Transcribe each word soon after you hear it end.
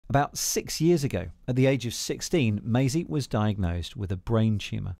About 6 years ago, at the age of 16, Maisie was diagnosed with a brain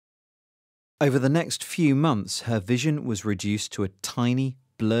tumour. Over the next few months, her vision was reduced to a tiny,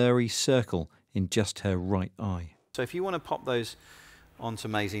 blurry circle in just her right eye. So if you want to pop those onto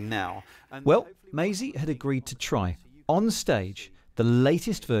Maisie now... Well, Maisie had agreed to try, on stage, the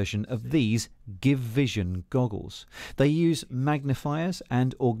latest version of these Give Vision goggles. They use magnifiers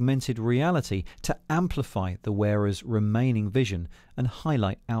and augmented reality to amplify the wearer's remaining vision and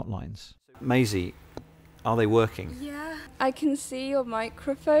highlight outlines. Maisie, are they working? Yeah, I can see your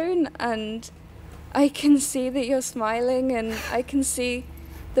microphone and I can see that you're smiling and I can see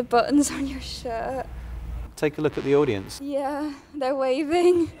the buttons on your shirt. Take a look at the audience. Yeah, they're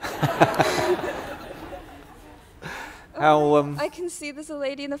waving. I can see there's a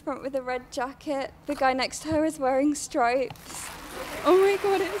lady in the front with a red jacket. The guy next to her is wearing stripes. Oh my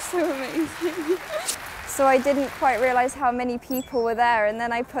god, it's so amazing. So I didn't quite realise how many people were there, and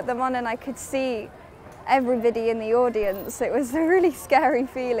then I put them on and I could see everybody in the audience. It was a really scary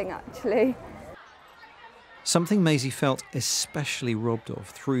feeling, actually. Something Maisie felt especially robbed of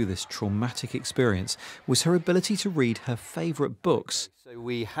through this traumatic experience was her ability to read her favourite books. So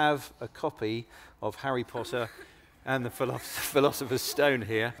we have a copy of Harry Potter and the Philosopher's Stone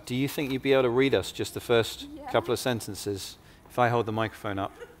here. Do you think you'd be able to read us just the first couple of sentences if I hold the microphone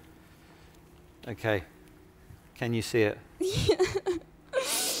up? Okay. Can you see it? Yeah.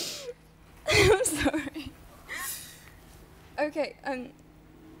 I'm sorry. Okay,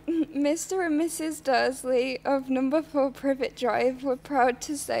 Mr. and Mrs. Dursley of number 4 Privet Drive were proud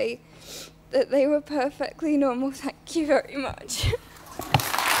to say that they were perfectly normal. Thank you very much.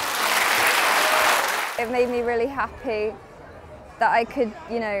 It made me really happy that I could,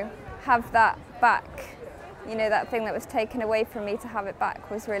 have that back. That thing that was taken away from me, to have it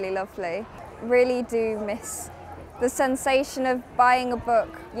back was really lovely. Really do miss the sensation of buying a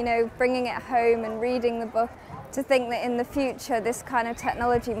book, bringing it home and reading the book. To think that in the future this kind of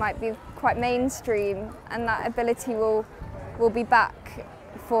technology might be quite mainstream and that ability will be back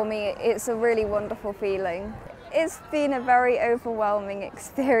for me, it's a really wonderful feeling. It's been a very overwhelming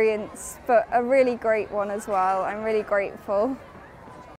experience, but a really great one as well. I'm really grateful.